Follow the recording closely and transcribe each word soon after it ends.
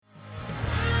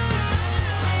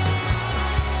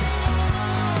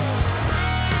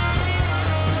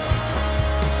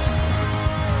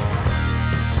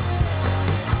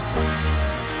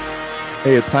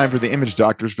Hey, it's time for the Image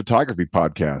Doctors Photography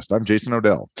Podcast. I'm Jason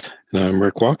Odell. And I'm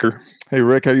Rick Walker. Hey,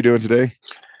 Rick, how you doing today?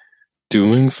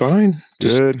 Doing fine.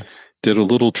 Good. Just did a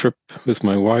little trip with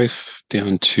my wife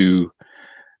down to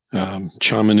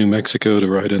Chama, New Mexico to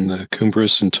ride in the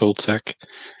Cumbres and Toltec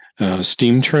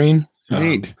steam train.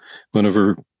 Neat. One of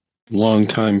her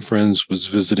longtime friends was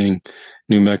visiting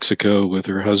New Mexico with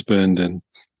her husband and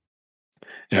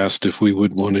asked if we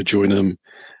would want to join him.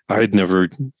 I'd never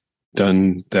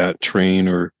done that train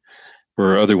or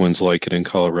other ones like it in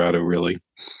Colorado, really.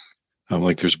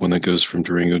 Like there's one that goes from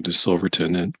Durango to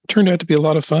Silverton, and it turned out to be a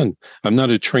lot of fun. I'm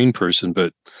not a train person,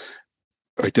 but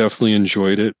I definitely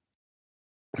enjoyed it.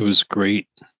 It was great,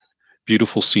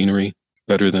 beautiful scenery,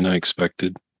 better than I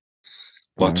expected.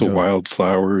 Lots of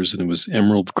wildflowers, and it was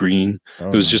emerald green.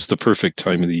 It was just the perfect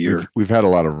time of the year. We've had a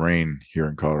lot of rain here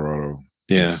in Colorado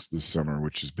this summer,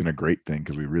 which has been a great thing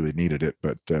because we really needed it.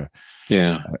 But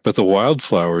but the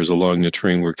wildflowers along the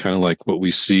train were kind of like what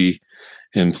we see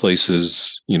in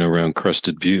places, around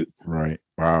Crested Butte. Right.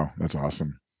 Wow. That's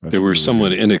awesome. They were really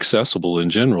somewhat inaccessible in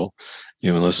general,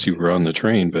 unless you were on the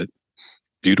train, but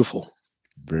beautiful.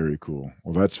 Very cool.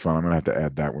 Well, that's fun. I'm going to have to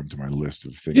add that one to my list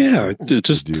of things. Yeah, to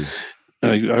do.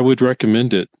 I would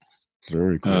recommend it.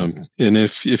 Very cool. And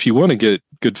if you want to get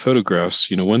good photographs,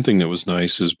 one thing that was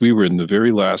nice is we were in the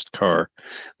very last car,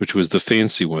 which was the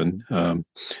fancy one.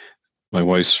 My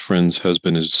wife's friend's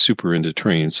husband is super into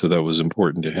trains, so that was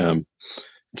important to him.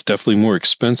 It's definitely more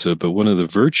expensive, but one of the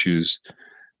virtues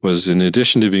was, in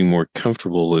addition to being more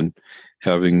comfortable and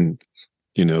having,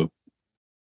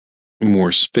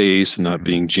 more space and not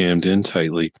being jammed in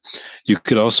tightly, you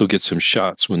could also get some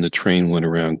shots when the train went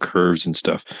around curves and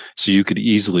stuff. So you could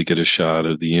easily get a shot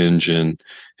of the engine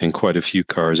and quite a few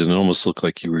cars, and it almost looked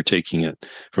like you were taking it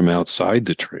from outside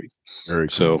the train. Very cool.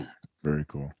 So very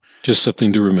cool. Just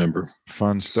something to remember.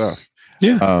 Fun stuff.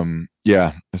 Yeah.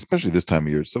 Yeah. Especially this time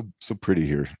of year. It's so pretty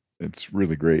here. It's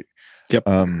really great. Yep.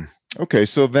 Okay.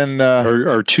 So then,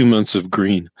 our 2 months of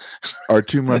green, our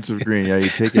 2 months of green. Yeah. You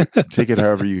take it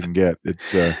however you can get.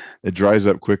 It dries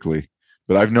up quickly,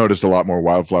 but I've noticed a lot more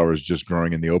wildflowers just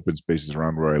growing in the open spaces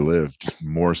around where I live, just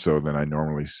more so than I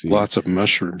normally see. Lots of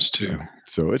mushrooms too.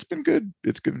 So it's been good.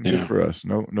 It's been good for us.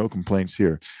 No complaints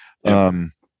here. Yeah.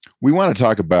 We want to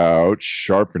talk about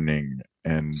sharpening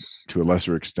and, to a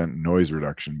lesser extent, noise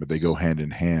reduction, but they go hand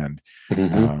in hand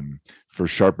for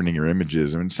sharpening your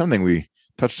images. I mean, something we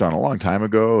touched on a long time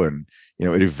ago, and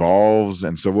it evolves.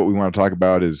 And so what we want to talk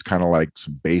about is kind of like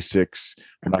some basics.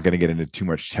 We're not going to get into too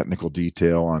much technical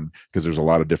detail because there's a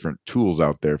lot of different tools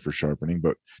out there for sharpening,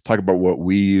 but talk about what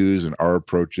we use and our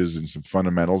approaches and some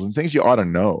fundamentals and things you ought to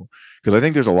know. Because I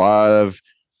think there's a lot of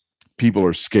people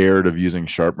are scared of using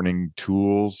sharpening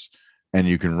tools, and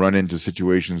you can run into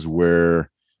situations where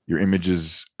your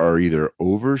images are either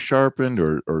over sharpened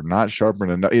or not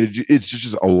sharpened enough. It's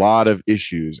just a lot of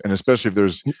issues. And especially if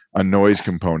there's a noise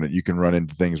component, you can run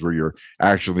into things where you're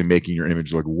actually making your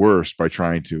image look worse by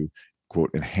trying to,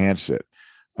 quote, enhance it.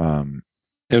 And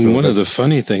one of the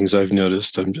funny things I've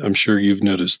noticed, I'm sure you've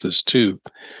noticed this too,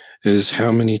 is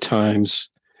how many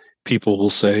times people will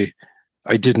say,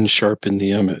 I didn't sharpen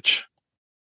the image.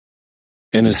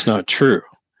 And it's not true.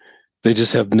 They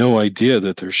just have no idea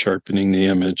that they're sharpening the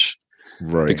image,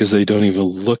 right? Because they don't even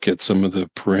look at some of the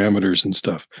parameters and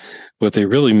stuff. What they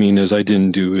really mean is I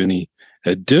didn't do any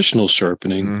additional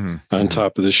sharpening on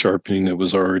top of the sharpening that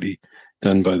was already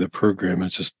done by the program.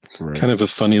 It's just kind of a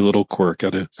funny little quirk.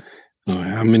 I don't know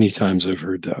how many times I've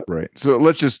heard that. Right. So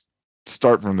let's just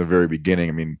start from the very beginning.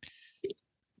 I mean,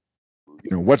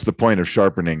 what's the point of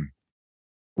sharpening?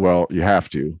 Well, you have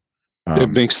to.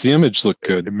 It makes the image look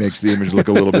good. It makes the image look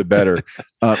a little bit better.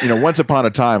 Once upon a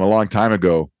time, a long time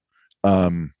ago,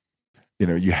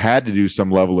 you had to do some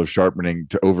level of sharpening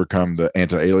to overcome the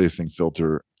anti-aliasing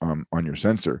filter on your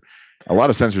sensor. A lot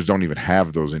of sensors don't even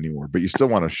have those anymore, but you still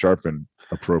want to sharpen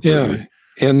appropriately.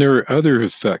 Yeah, and there are other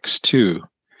effects too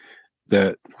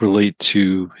that relate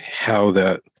to how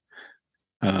that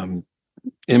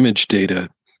image data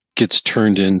gets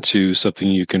turned into something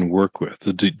you can work with.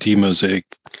 The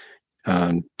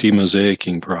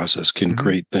demosaicing process can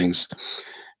create things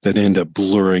that end up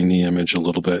blurring the image a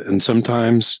little bit. And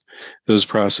sometimes those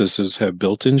processes have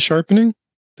built-in sharpening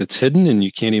that's hidden and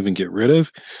you can't even get rid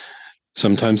of.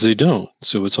 Sometimes they don't.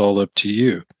 So it's all up to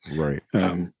you. Right.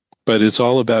 But it's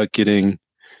all about getting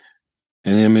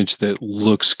an image that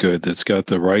looks good, that's got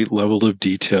the right level of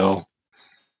detail.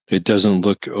 It doesn't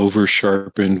look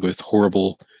over-sharpened with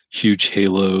horrible huge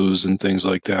halos and things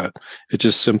like that. It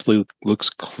just simply looks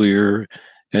clear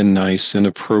and nice and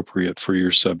appropriate for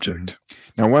your subject.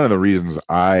 Now, one of the reasons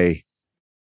I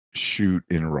shoot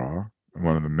in RAW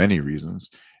one of the many reasons,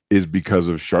 is because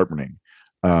of sharpening.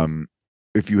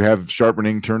 If you have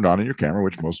sharpening turned on in your camera,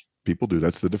 which most people do,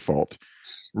 that's the default.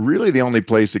 Really, the only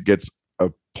place it gets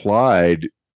applied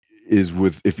is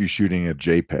if you're shooting a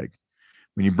JPEG.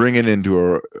 When you bring it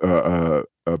into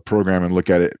a program and look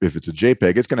at it, if it's a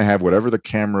JPEG, it's going to have whatever the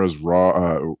camera's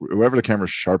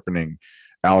sharpening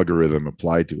algorithm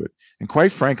applied to it. And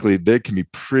quite frankly, they can be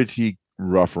pretty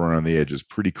rough around the edges,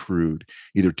 pretty crude,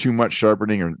 either too much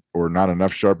sharpening or not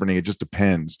enough sharpening. It just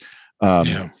depends.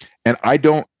 And I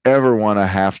don't ever want to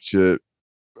have to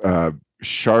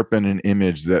sharpen an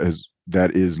image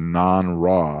that is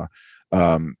non-raw,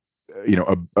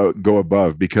 go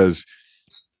above, because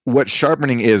what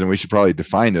sharpening is, and we should probably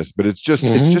define this, but it's just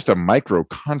a micro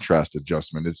contrast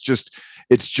adjustment. It's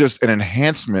just an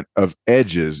enhancement of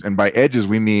edges, and by edges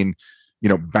we mean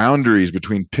boundaries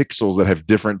between pixels that have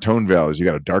different tone values. You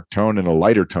got a dark tone and a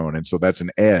lighter tone, and so that's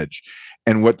an edge.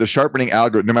 And what the sharpening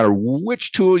algorithm, no matter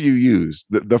which tool you use,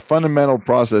 the fundamental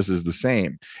process is the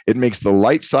same. It makes the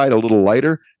light side a little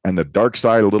lighter and the dark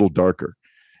side a little darker.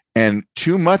 And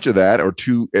too much of that, or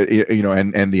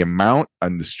and the amount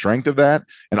and the strength of that,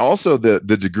 and also the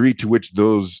degree to which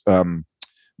those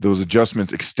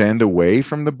adjustments extend away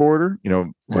from the border,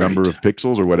 number of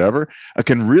pixels or whatever,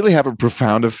 can really have a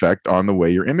profound effect on the way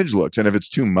your image looks. And if it's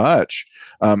too much,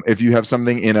 if you have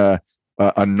something in a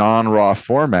non-raw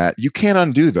format, you can't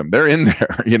undo them. They're in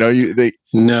there,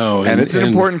 and it's an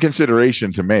important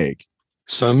consideration to make.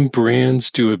 Some brands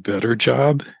do a better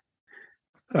job.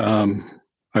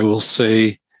 I will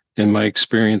say, in my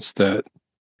experience, that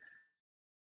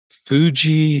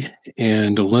Fuji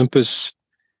and Olympus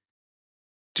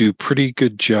do pretty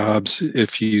good jobs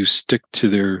if you stick to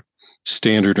their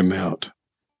standard amount.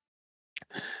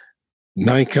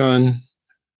 Nikon,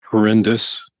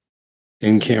 horrendous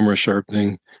in camera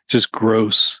sharpening, just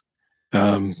gross.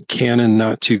 Canon,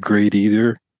 not too great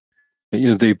either.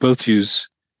 They both use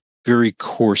very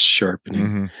coarse sharpening.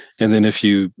 Mm-hmm. And then if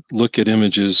you look at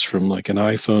images from like an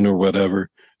iPhone or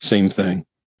whatever, same thing,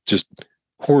 just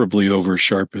horribly over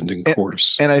sharpened and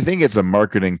coarse. And I think it's a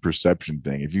marketing perception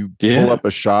thing. If you pull up a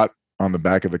shot on the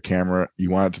back of the camera, you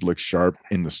want it to look sharp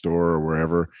in the store or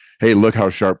wherever. Hey, look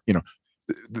how sharp,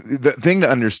 the thing to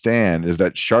understand is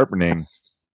that sharpening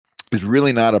is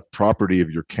really not a property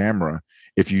of your camera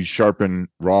if you sharpen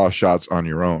raw shots on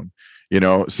your own,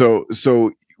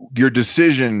 so your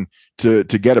decision to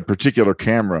get a particular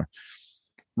camera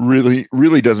really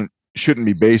shouldn't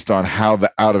be based on how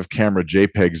the out of camera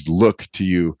JPEGs look to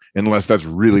you, unless that's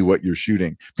really what you're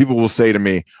shooting. People will say to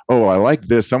me, "Oh, I like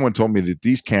this. Someone told me that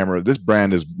this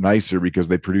brand is nicer because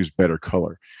they produce better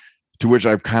color." To which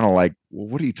I'm kind of like, well,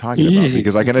 what are you talking about?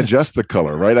 Because I can adjust the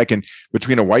color, right? I can,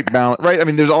 between a white balance, right? I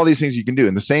mean, there's all these things you can do.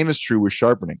 And the same is true with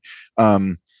sharpening.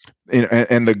 And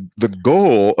the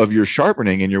goal of your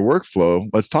sharpening in your workflow,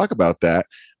 let's talk about that,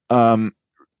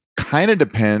 kind of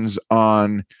depends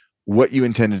on what you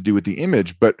intend to do with the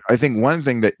image. But I think one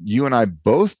thing that you and I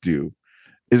both do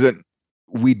is that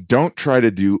we don't try to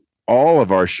do all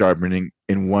of our sharpening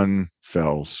in one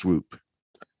fell swoop.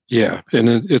 Yeah, and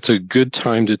it's a good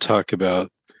time to talk about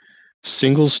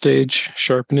single stage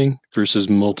sharpening versus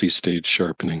multi-stage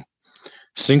sharpening.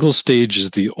 Single stage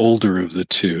is the older of the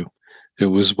two. It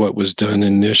was what was done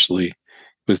initially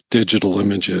with digital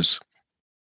images.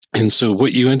 And so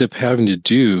what you end up having to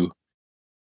do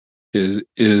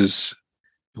is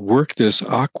work this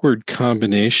awkward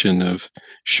combination of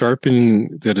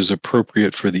sharpening that is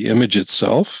appropriate for the image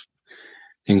itself,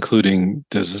 including,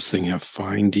 does this thing have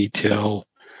fine detail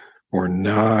or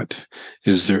not?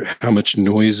 How much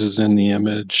noise is in the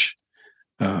image?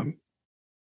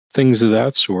 Things of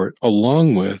that sort,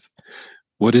 along with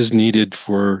what is needed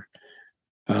for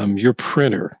your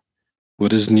printer,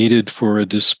 what is needed for a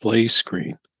display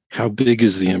screen. How big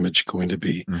is the image going to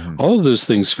be? Mm-hmm. All of those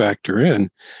things factor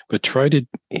in, but trying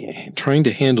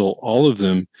to handle all of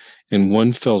them in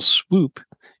one fell swoop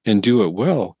and do it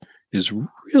well is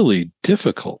really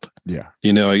difficult. Yeah.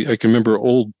 I can remember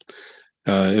old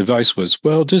advice was,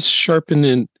 well, just sharpen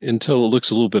it until it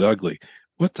looks a little bit ugly.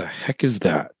 What the heck is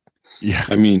that? Yeah.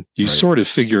 I mean, you sort of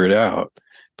figure it out,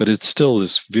 but it's still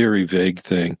this very vague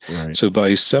thing. Right. So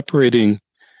by separating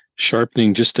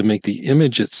sharpening just to make the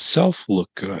image itself look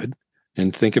good,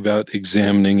 and think about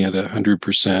examining at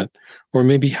 100% or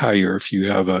maybe higher if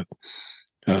you have a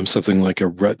something like a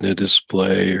Retina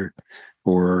display,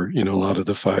 or a lot of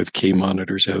the 5K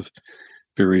monitors have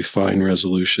very fine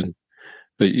resolution.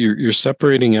 But you're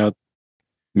separating out,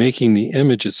 making the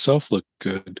image itself look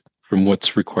good from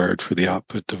what's required for the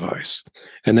output device,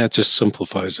 and that just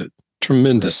simplifies it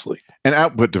tremendously. An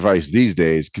output device these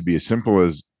days could be as simple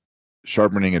as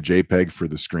sharpening a JPEG for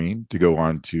the screen to go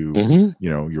on to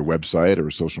your website or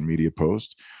a social media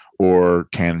post, or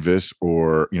Canvas,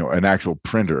 or an actual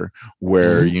printer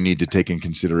where you need to take in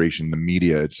consideration the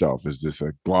media itself. Is this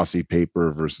a glossy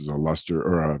paper versus a luster,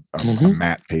 or a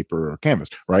matte paper or canvas,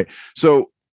 right?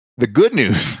 So the good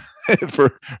news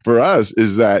for us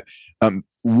is that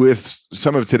with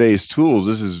some of today's tools,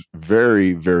 this is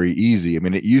very, very easy. I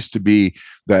mean, it used to be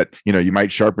that, you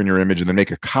might sharpen your image and then make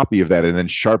a copy of that and then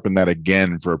sharpen that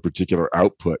again for a particular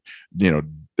output,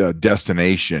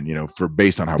 destination, for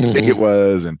based on how big it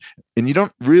was. And you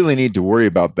don't really need to worry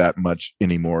about that much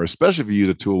anymore, especially if you use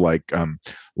a tool like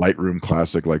Lightroom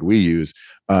Classic, like we use.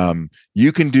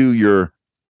 You can do your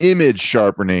image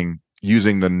sharpening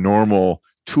using the normal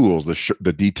tools,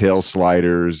 the detail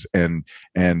sliders and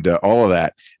all of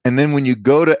that. And then when you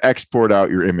go to export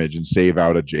out your image and save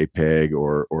out a JPEG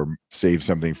or save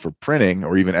something for printing,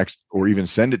 or even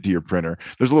send it to your printer,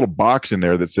 there's a little box in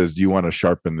there that says, do you want to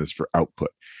sharpen this for output?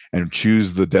 And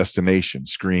choose the destination: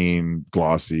 screen,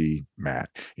 glossy, matte,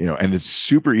 and it's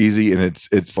super easy. And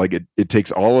it's like it takes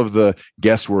all of the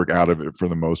guesswork out of it for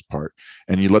the most part,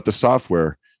 and you let the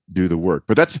software do the work.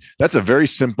 But that's a very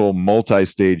simple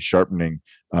multi-stage sharpening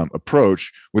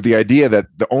approach, with the idea that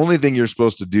the only thing you're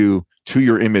supposed to do to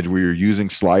your image where you're using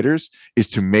sliders is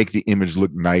to make the image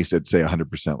look nice at, say,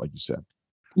 100%, like you said.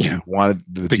 Yeah, you wanted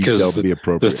the detail to be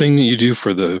appropriate. The thing that you do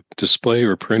for the display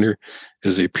or printer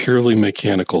is a purely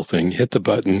mechanical thing. Hit the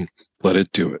button, let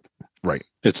it do it. Right.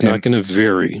 It's not going to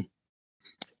vary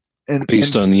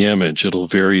based on the image. It'll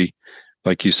vary,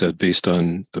 like you said, based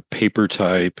on the paper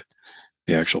type,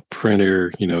 the actual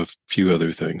printer, a few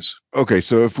other things. Okay,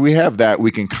 so if we have that,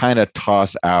 we can kind of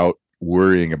toss out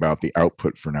worrying about the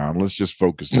output for now, and let's just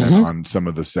focus then on some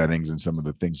of the settings and some of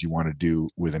the things you want to do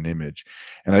with an image.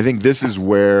 And I think this is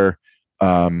where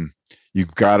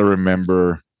you've got to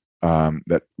remember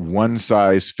that one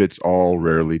size fits all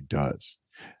rarely does.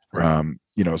 Right.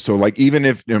 So like, even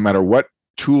if, no matter what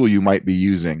tool you might be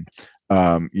using,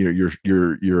 your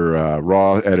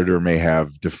raw editor may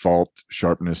have default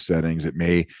sharpness settings. It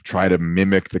may try to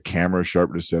mimic the camera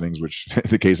sharpness settings, which in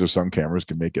the case of some cameras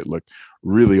can make it look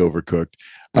really overcooked.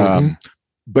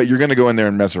 But you're going to go in there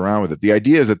and mess around with it. The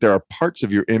idea is that there are parts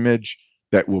of your image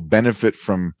that will benefit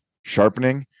from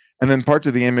sharpening, and then parts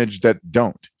of the image that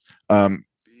don't.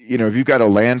 If you've got a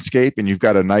landscape and you've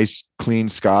got a nice clean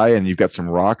sky and you've got some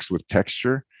rocks with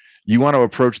texture, you want to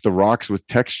approach the rocks with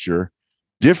texture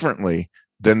differently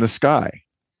than the sky,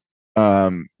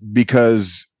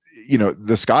 because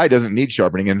the sky doesn't need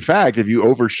sharpening. In fact, if you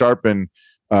over sharpen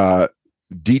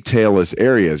detailless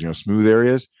areas, smooth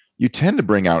areas, you tend to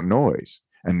bring out noise,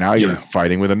 and now you're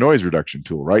fighting with a noise reduction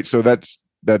tool, right? So that's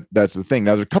the thing.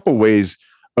 Now, there's a couple ways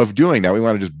of doing that. We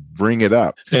want to just bring it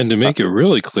up, and to make it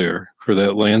really clear, for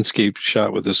that landscape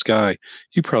shot with the sky,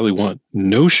 you probably want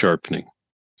no sharpening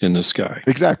in the sky.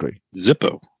 Exactly.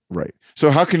 Zippo. Right. So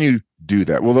how can you do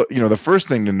that? Well, the first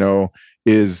thing to know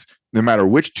is, no matter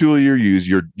which tool you use,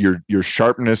 your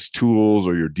sharpness tools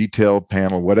or your detail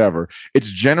panel, whatever,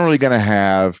 it's generally going to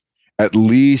have at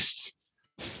least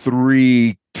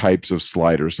 3 types of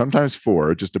sliders, sometimes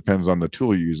 4. It just depends on the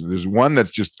tool you're using. There's one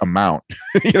that's just amount,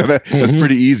 that's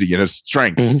pretty easy,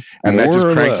 strength, and that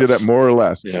just cranks it up more or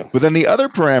less. Yeah. But then the other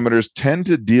parameters tend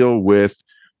to deal with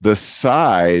the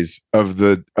size of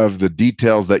the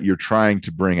details that you're trying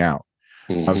to bring out.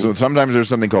 So sometimes there's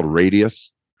something called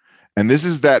radius, and this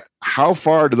is that how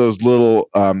far do those little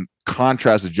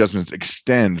contrast adjustments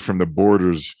extend from the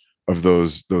borders of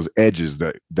those edges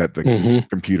that the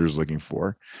computer's looking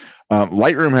for.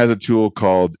 Lightroom has a tool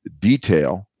called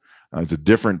detail. It's a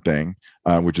different thing,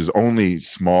 which is only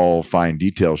small, fine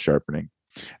detail sharpening.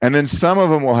 And then some of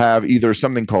them will have either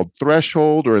something called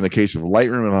threshold, or in the case of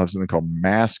Lightroom, it'll have something called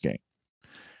masking.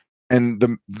 And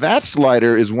that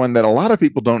slider is one that a lot of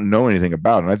people don't know anything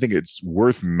about, and I think it's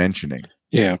worth mentioning.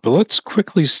 Yeah, but let's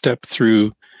quickly step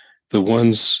through the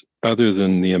ones other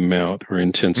than the amount or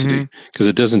intensity, because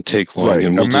it doesn't take long. Right.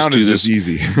 And we'll amount just do is this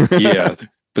easy. Yeah,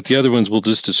 but the other ones we'll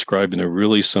just describe in a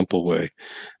really simple way.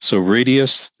 So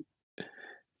radius,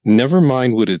 never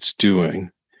mind what it's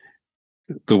doing.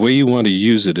 The way you want to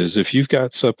use it is, if you've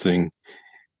got something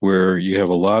where you have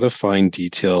a lot of fine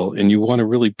detail and you want to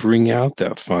really bring out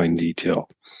that fine detail,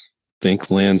 think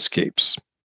landscapes.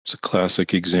 It's a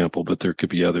classic example, but there could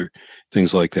be other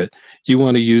things like that. You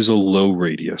want to use a low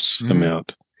radius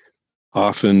amount,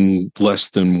 often less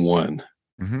than 1.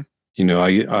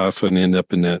 I often end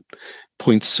up in that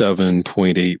 0.7,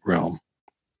 0.8 realm,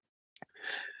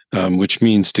 which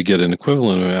means to get an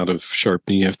equivalent amount of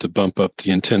sharpening, you have to bump up the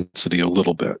intensity a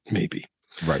little bit, maybe.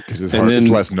 Right, because it's And hard, then,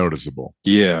 it's less noticeable.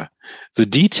 Yeah. The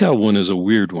detail one is a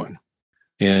weird one.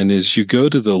 And as you go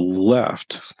to the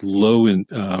left, low in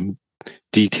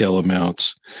detail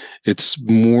amounts, it's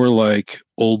more like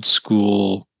old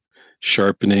school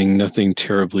sharpening, nothing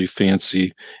terribly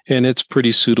fancy. And it's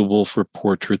pretty suitable for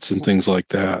portraits and things like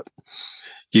that.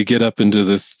 You get up into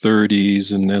the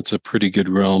 30s, and that's a pretty good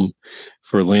realm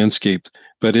for landscape.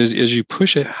 But as you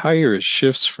push it higher, it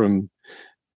shifts from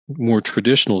more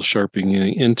traditional sharpening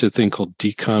into a thing called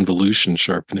deconvolution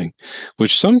sharpening,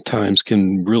 which sometimes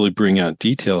can really bring out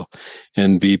detail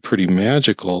and be pretty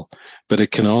magical, but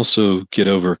it can also get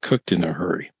overcooked in a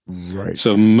hurry. Right.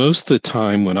 So most of the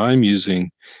time when I'm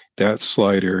using that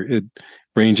slider, it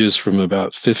ranges from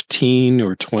about 15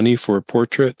 or 20 for a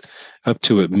portrait up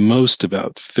to at most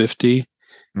about 50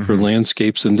 for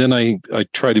landscapes. And then I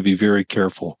try to be very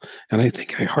careful. And I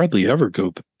think I hardly ever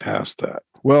go past that.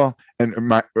 Well, and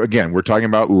again, we're talking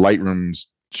about Lightroom's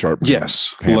sharpening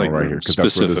panel right here, because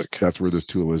that's where this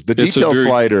tool is. The detail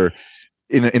slider,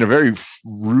 in a very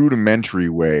rudimentary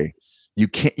way,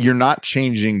 you're not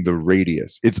changing the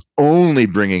radius. It's only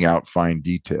bringing out fine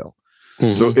detail.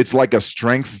 So it's like a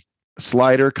strength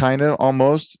slider, kind of,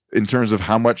 almost, in terms of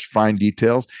how much fine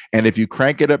details. And if you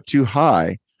crank it up too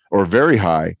high or very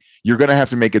high, you're going to have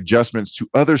to make adjustments to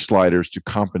other sliders to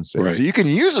compensate. Right. So you can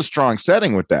use a strong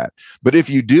setting with that. But if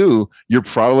you do, you're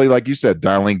probably, like you said,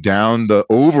 dialing down the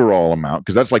overall amount,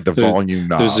 because that's like the volume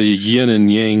knob. There's a yin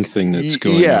and yang thing that's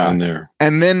going on there.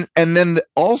 And then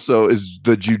also is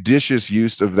the judicious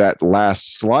use of that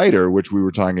last slider, which we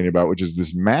were talking about, which is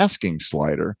this masking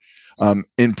slider.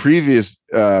 In previous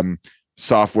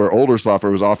software, older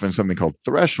software, was often something called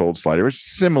threshold slider. It's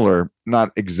similar,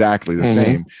 not exactly the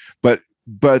same, but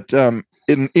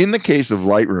in the case of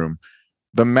Lightroom,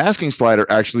 the masking slider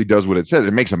actually does what it says.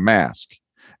 It makes a mask,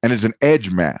 and it's an edge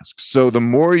mask. So the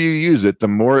more you use it, the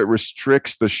more it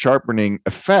restricts the sharpening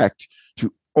effect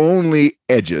to only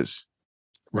edges.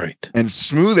 Right. And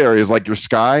smooth areas like your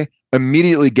sky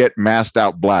immediately get masked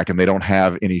out black, and they don't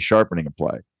have any sharpening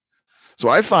applied. So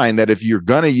I find that if you're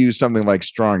going to use something like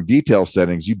strong detail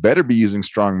settings, you better be using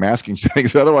strong masking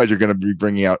settings. Otherwise, you're going to be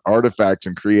bringing out artifacts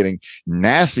and creating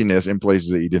nastiness in places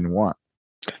that you didn't want.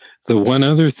 The one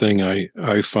other thing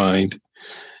I find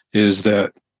is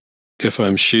that if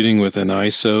I'm shooting with an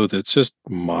ISO that's just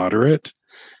moderate,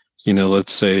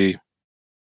 let's say,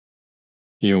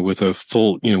 with a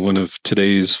full, one of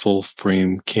today's full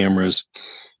frame cameras,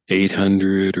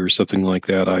 800 or something like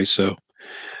that ISO,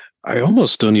 I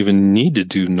almost don't even need to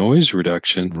do noise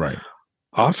reduction. Right.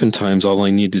 Oftentimes, all I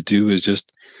need to do is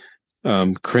just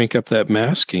crank up that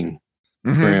masking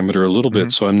parameter a little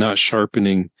bit, so I'm not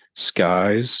sharpening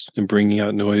skies and bringing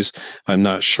out noise. I'm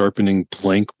not sharpening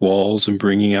blank walls and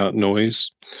bringing out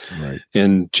noise. Right.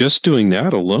 And just doing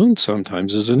that alone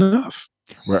sometimes is enough.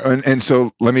 Right. And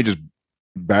so let me just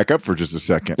back up for just a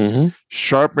second.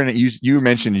 Sharpening, you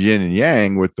mentioned yin and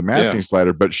yang with the masking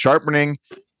slider, but sharpening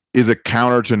is a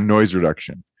counter to noise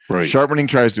reduction. Right. Sharpening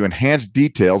tries to enhance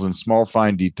details and small,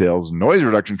 fine details. Noise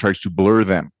reduction tries to blur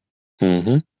them.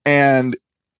 And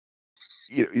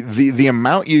the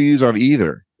amount you use on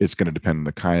either, it's going to depend on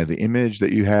the kind of the image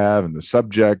that you have and the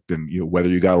subject, and whether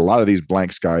you got a lot of these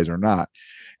blank skies or not.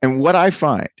 And what I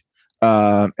find,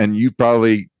 and you've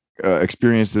probably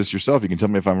experienced this yourself, you can tell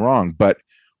me if I'm wrong, but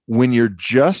when you're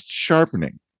just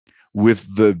sharpening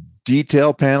with the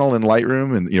detail panel in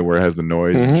Lightroom, and where it has the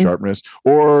noise and sharpness,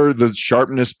 or the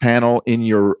sharpness panel in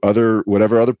your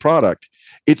whatever other product,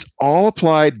 it's all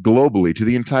applied globally to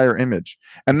the entire image.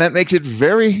 And that makes it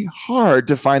very hard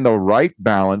to find the right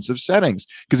balance of settings.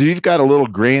 Because if you've got a little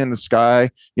grain in the sky,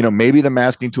 maybe the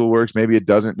masking tool works, maybe it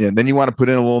doesn't. And then you want to put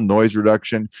in a little noise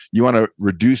reduction. You want to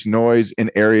reduce noise in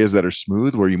areas that are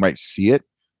smooth where you might see it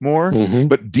more.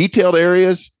 But detailed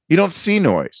areas, you don't see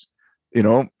noise.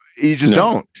 You just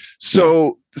don't.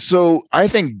 So I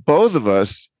think both of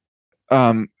us,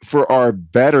 for our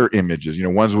better images,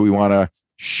 ones we want to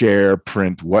share,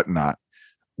 print, whatnot,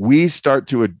 we've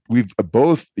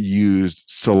both used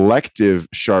selective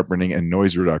sharpening and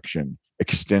noise reduction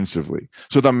extensively.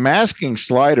 So the masking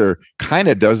slider kind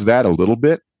of does that a little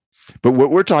bit. But what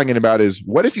we're talking about is,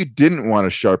 what if you didn't want to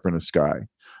sharpen a sky,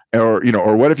 or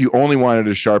what if you only wanted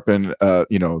to sharpen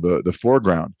the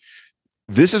foreground?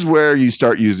 This is where you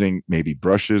start using maybe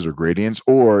brushes or gradients,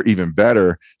 or even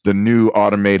better, the new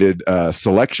automated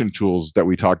selection tools that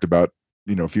we talked about,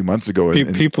 a few months ago.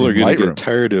 People are going to get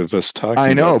tired of us talking.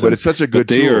 I know, about but it's such a good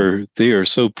tool. They are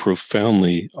so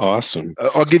profoundly awesome.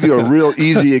 I'll give you a real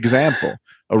easy example.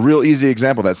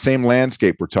 That same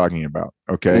landscape we're talking about.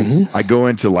 Okay. I go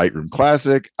into Lightroom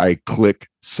Classic. I click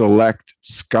Select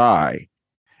Sky.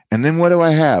 And then what do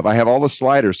I have? I have all the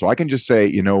sliders. So I can just say,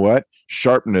 you know what?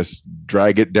 Sharpness,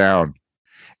 drag it down,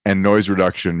 and noise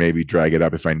reduction, maybe drag it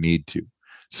up if I need to.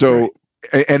 So,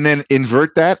 and then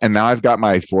invert that. And now I've got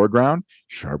my foreground.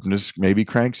 Sharpness maybe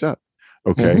cranks up.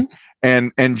 Okay.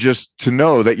 And just to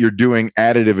know that you're doing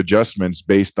additive adjustments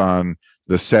based on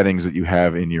the settings that you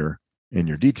have in your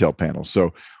detail panel.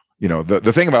 So,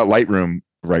 the thing about Lightroom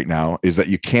right now is that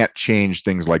you can't change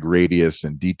things like radius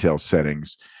and detail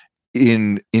settings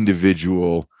in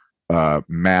individual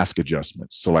mask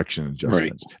adjustments, selection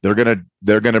adjustments.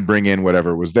 They're gonna bring in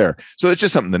whatever was there. So it's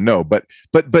just something to know. But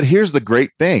here's the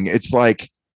great thing. It's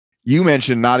like you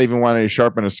mentioned not even wanting to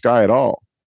sharpen a sky at all.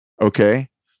 Okay.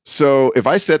 So if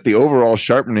I set the overall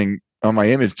sharpening on my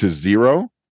image to 0,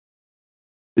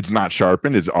 it's not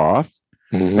sharpened, it's off.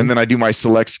 And then I do my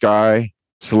select sky,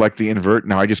 select the invert.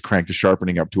 Now I just crank the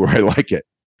sharpening up to where I like it.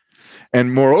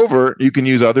 And moreover, you can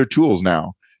use other tools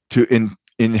now to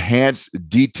enhance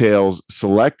details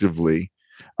selectively.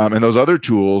 And those other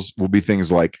tools will be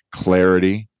things like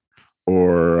clarity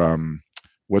or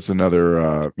what's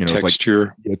another,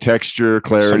 texture, it's like texture,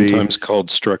 clarity, sometimes called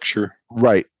structure.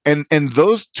 Right. And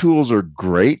those tools are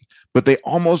great, but they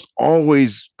almost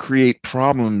always create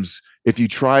problems if you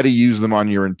try to use them on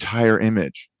your entire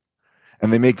image.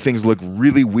 And they make things look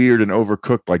really weird and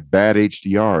overcooked, like bad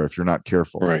HDR if you're not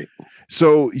careful. Right.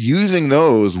 So using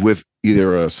those with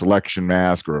either a selection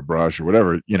mask or a brush or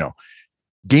whatever,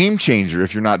 game changer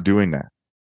if you're not doing that.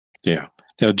 Yeah.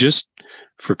 Now, just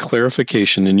for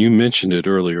clarification, and you mentioned it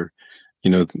earlier,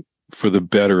 for the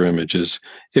better images,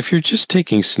 if you're just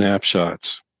taking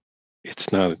snapshots,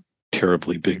 it's not a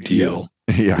terribly big deal.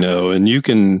 Yeah. No, and you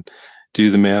can do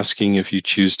the masking if you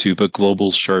choose to, but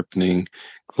global sharpening,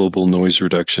 global noise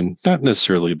reduction, not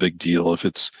necessarily a big deal if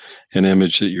it's an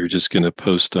image that you're just going to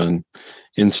post on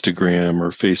Instagram or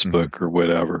Facebook or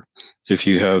whatever. If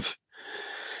you have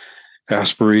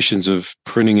aspirations of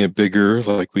printing it bigger,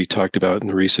 like we talked about in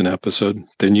a recent episode,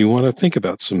 then you want to think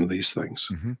about some of these things.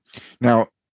 Now,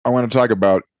 I want to talk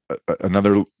about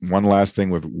one last thing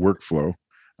with workflow,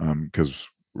 because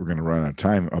we're going to run out of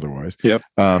time otherwise. Yep.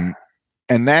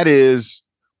 And that is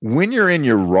when you're in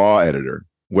your raw editor,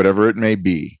 whatever it may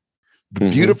be, the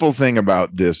beautiful thing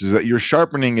about this is that your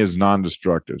sharpening is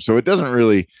non-destructive. So it doesn't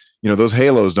really, those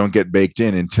halos don't get baked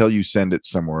in until you send it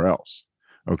somewhere else.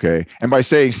 Okay. And by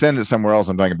saying send it somewhere else,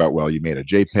 I'm talking about, well, you made a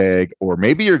JPEG, or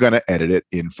maybe you're going to edit it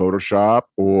in Photoshop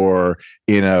or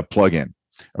in a plugin.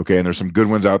 Okay. And there's some good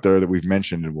ones out there that we've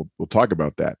mentioned, and we'll talk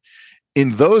about that.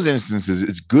 In those instances,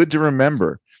 it's good to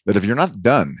remember that if you're not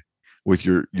done with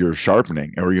your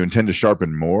sharpening, or you intend to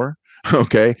sharpen more,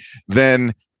 okay,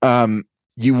 then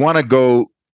you want to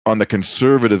go on the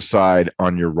conservative side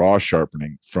on your raw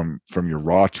sharpening from your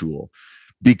raw tool,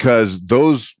 because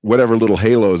those whatever little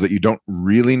halos that you don't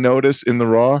really notice in the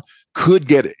raw could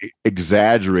get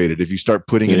exaggerated if you start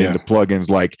putting it into plugins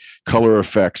like Color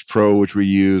Effects Pro, which we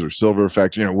use, or Silver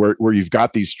Effects, where you've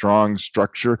got these strong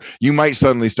structure. You might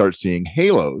suddenly start seeing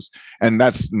halos, and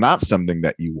that's not something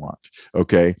that you want.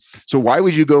 Okay. So why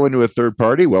would you go into a third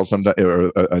party? Well, sometimes,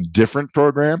 or a different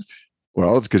program.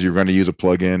 Well, it's because you're going to use a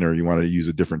plugin, or you want to use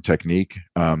a different technique.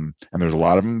 And there's a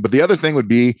lot of them. But the other thing would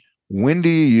be, when do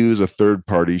you use a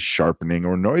third-party sharpening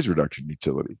or noise reduction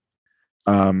utility?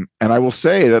 And I will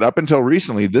say that up until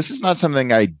recently, this is not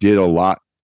something I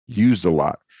used a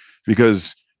lot,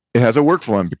 because it has a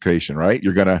workflow implication, right?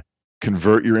 You're going to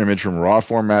convert your image from raw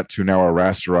format to now a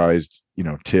rasterized,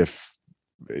 TIFF,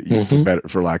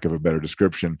 for lack of a better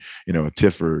description, a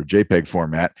TIFF or JPEG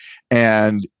format,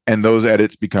 and those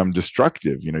edits become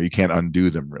destructive. You can't undo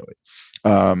them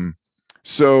really.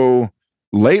 So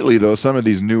lately, though, some of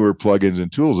these newer plugins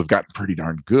and tools have gotten pretty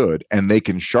darn good, and they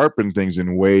can sharpen things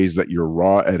in ways that your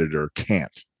raw editor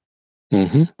can't.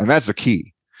 And that's the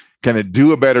key. Can it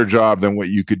do a better job than what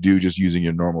you could do just using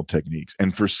your normal techniques?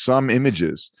 And for some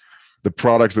images, the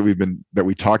products that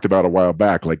we talked about a while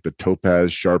back, like the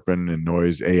Topaz Sharpen and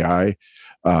Noise AI,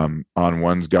 On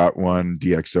One's got one,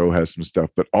 DxO has some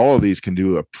stuff, but all of these can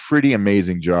do a pretty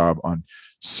amazing job on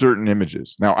certain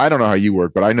images. Now, I don't know how you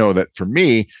work, but I know that for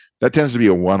me, that tends to be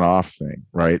a one-off thing,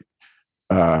 right?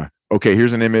 Okay,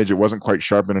 here's an image. It wasn't quite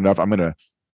sharpened enough. I'm going to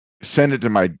send it to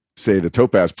the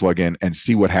Topaz plugin and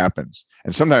see what happens.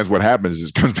 And sometimes what happens is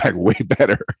it comes back way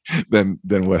better than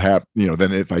what happened,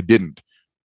 than if I didn't.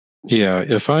 Yeah,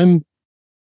 if I'm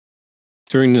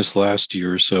during this last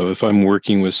year or so, if I'm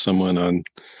working with someone on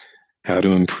how to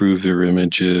improve their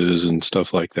images and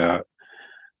stuff like that,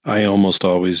 I almost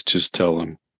always just tell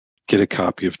them, get a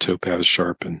copy of Topaz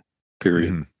Sharpen,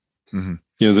 period.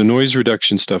 The noise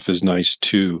reduction stuff is nice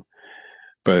too,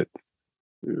 but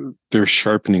their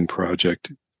sharpening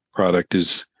project product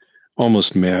is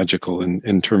almost magical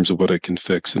in terms of what it can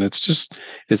fix. And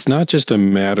it's not just a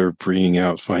matter of bringing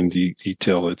out fine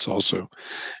detail. It's also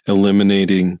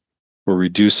eliminating or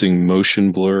reducing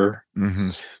motion blur,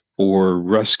 or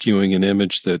rescuing an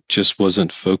image that just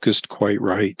wasn't focused quite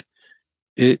right.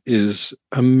 It is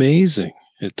amazing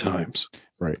at times.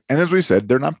 Right. And as we said,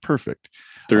 they're not perfect.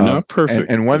 They're not perfect.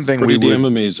 And one thing pretty damn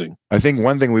amazing. I think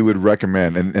one thing we would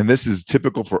recommend, and this is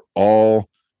typical for all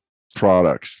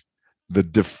products, the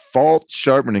default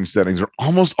sharpening settings are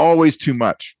almost always too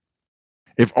much.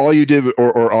 If all you did,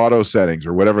 or auto settings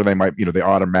or whatever they might, the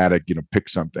automatic, pick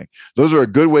something. Those are a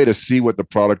good way to see what the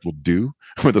product will do,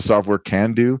 what the software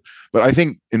can do. But I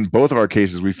think in both of our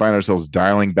cases, we find ourselves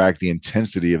dialing back the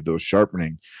intensity of those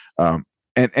sharpening.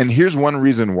 And here's one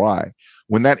reason why.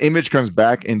 When that image comes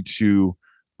back into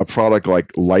a product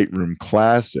like Lightroom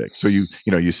Classic, so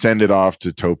you send it off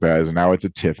to Topaz, and now it's a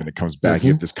TIFF, and it comes back,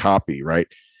 you have this copy, right?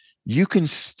 You can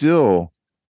still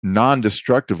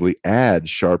non-destructively add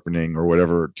sharpening or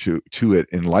whatever to it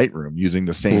in Lightroom using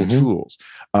the same tools.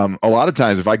 A lot of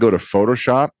times, if I go to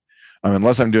Photoshop,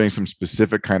 unless I'm doing some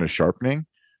specific kind of sharpening,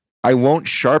 I won't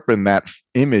sharpen that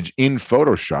image in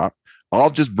Photoshop. I'll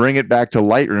just bring it back to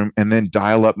Lightroom and then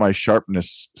dial up my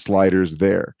sharpness sliders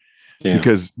there,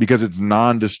 because it's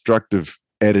non-destructive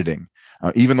editing,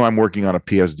 even though I'm working on a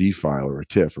PSD file or a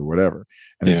TIFF or whatever.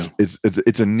 And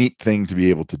it's a neat thing to be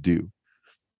able to do.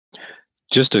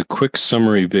 Just a quick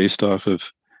summary based off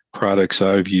of products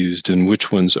I've used and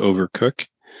which ones overcook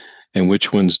and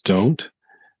which ones don't.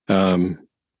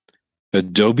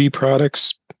 Adobe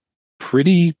products,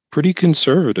 pretty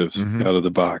conservative out of the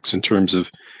box in terms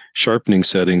of sharpening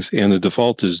settings, and the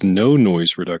default is no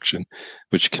noise reduction,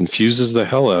 which confuses the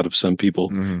hell out of some people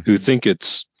who think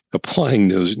it's applying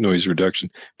noise reduction,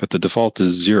 but the default is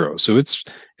 0. So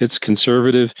it's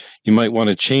conservative. You might want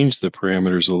to change the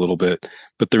parameters a little bit,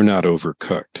 but they're not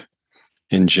overcooked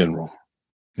in general.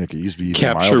 It used to be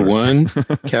Capture One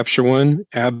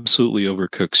absolutely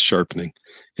overcooks sharpening,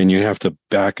 and you have to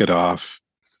back it off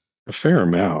a fair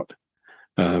amount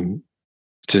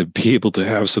to be able to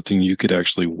have something you could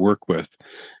actually work with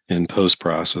in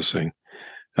post-processing.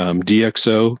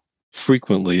 DxO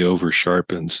frequently over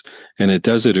sharpens, and it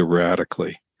does it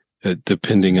erratically,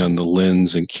 depending on the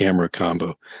lens and camera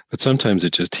combo. But sometimes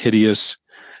it's just hideous.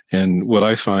 And what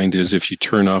I find is if you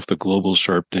turn off the global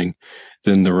sharpening,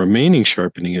 then the remaining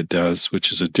sharpening it does,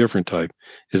 which is a different type,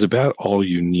 is about all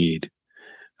you need.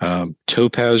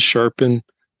 Topaz sharpen,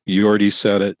 you already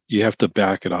said it. You have to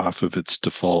back it off of its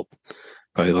default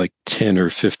by like 10 or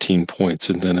 15 points,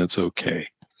 and then it's okay.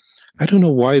 I don't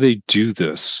know why they do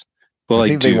this. Well, I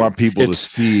think they want people to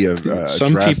see a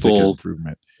some drastic people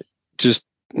improvement. Just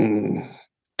don't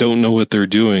know what they're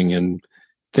doing and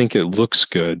think it looks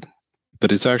good,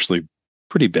 but it's actually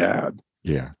pretty bad.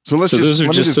 Yeah. Those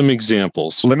are just some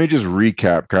examples. Let me just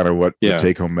recap kind of what the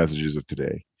take-home messages of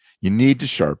today. You need to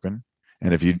sharpen,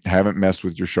 and if you haven't messed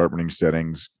with your sharpening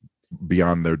settings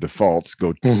beyond their defaults,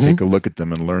 go take a look at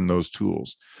them and learn those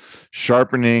tools.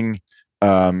 Sharpening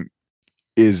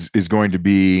is going to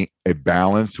be a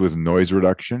balance with noise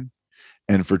reduction,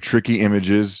 and for tricky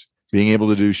images, being able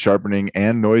to do sharpening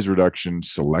and noise reduction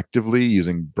selectively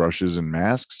using brushes and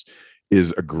masks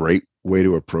is a great way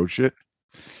to approach it.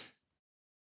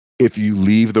 If you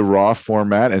leave the raw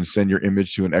format and send your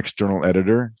image to an external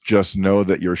editor, just know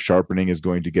that your sharpening is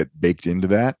going to get baked into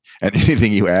that, and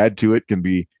anything you add to it can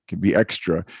be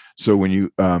extra. So when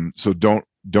you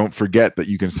don't forget that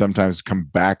you can sometimes come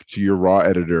back to your raw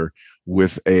editor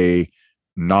with a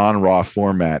non-raw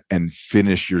format and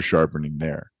finish your sharpening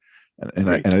there. And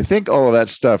I think all of that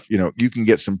stuff, you can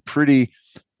get some pretty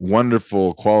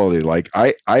wonderful quality. Like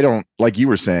I don't, like you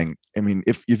were saying, I mean,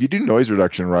 if you do noise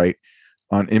reduction right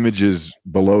on images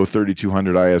below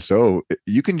 3200 ISO,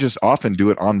 you can just often do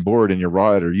it on board in your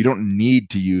raw editor. You don't need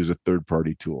to use a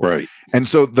third-party tool. Right. And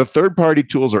so the third-party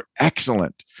tools are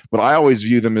excellent, but I always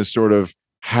view them as sort of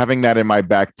having that in my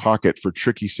back pocket for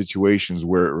tricky situations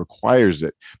where it requires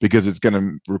it, because it's going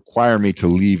to require me to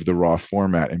leave the raw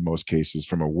format in most cases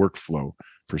from a workflow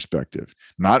perspective.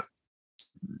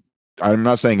 I'm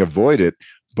not saying avoid it,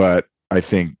 but I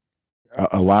think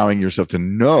allowing yourself to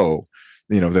know,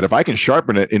 that if I can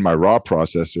sharpen it in my raw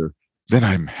processor, then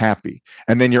I'm happy.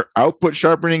 And then your output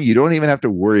sharpening, you don't even have to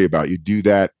worry about. You do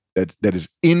that is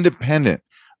independent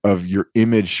of your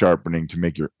image sharpening to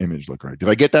make your image look right. Did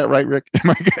I get that right, Rick? Am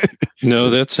I good? No,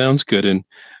 that sounds good. And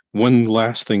one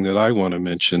last thing that I want to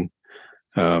mention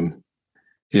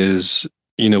is,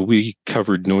 we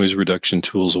covered noise reduction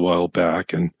tools a while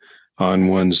back, and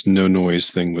ON1's no noise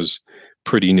thing was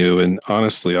pretty new. And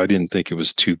honestly, I didn't think it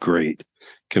was too great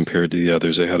compared to the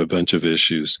others. I had a bunch of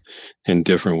issues in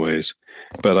different ways,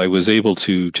 but I was able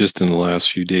to, just in the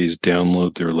last few days,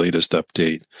 download their latest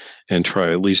update and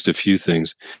try at least a few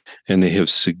things, and they have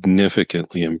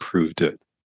significantly improved it.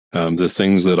 The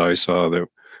things that I saw that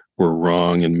were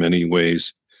wrong in many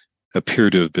ways appear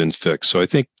to have been fixed. So I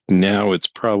think now it's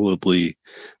probably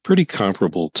pretty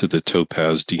comparable to the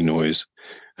Topaz denoise.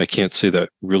 I can't say that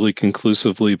really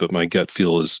conclusively, but my gut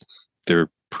feel is they're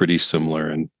pretty similar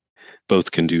and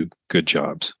both can do good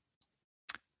jobs.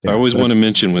 Yeah, I always want to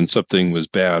mention when something was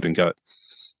bad and got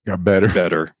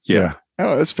better. Yeah.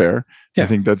 Oh, that's fair. Yeah. I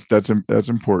think that's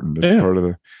important. That's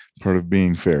part of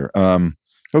being fair.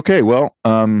 Okay. Well,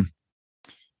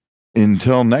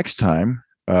 until next time,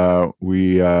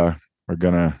 we are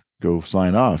gonna go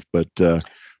sign off, but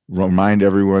remind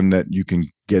everyone that you can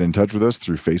get in touch with us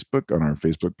through Facebook on our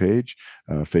Facebook page,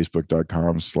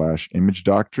 facebook.com/image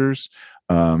doctors.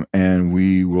 And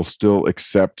we will still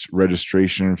accept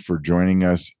registration for joining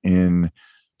us in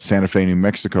Santa Fe, New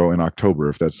Mexico in October.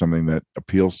 If that's something that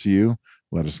appeals to you,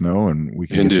 let us know, and we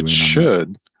can. And it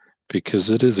should, because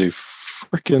it is a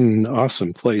freaking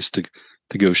awesome place to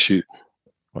go shoot.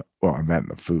 Well, and that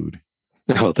and the food.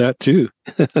 Oh, that too.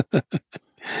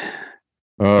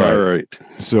 All right.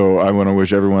 So I want to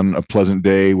wish everyone a pleasant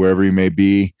day wherever you may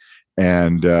be,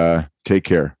 and take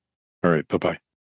care. All right. Bye-bye.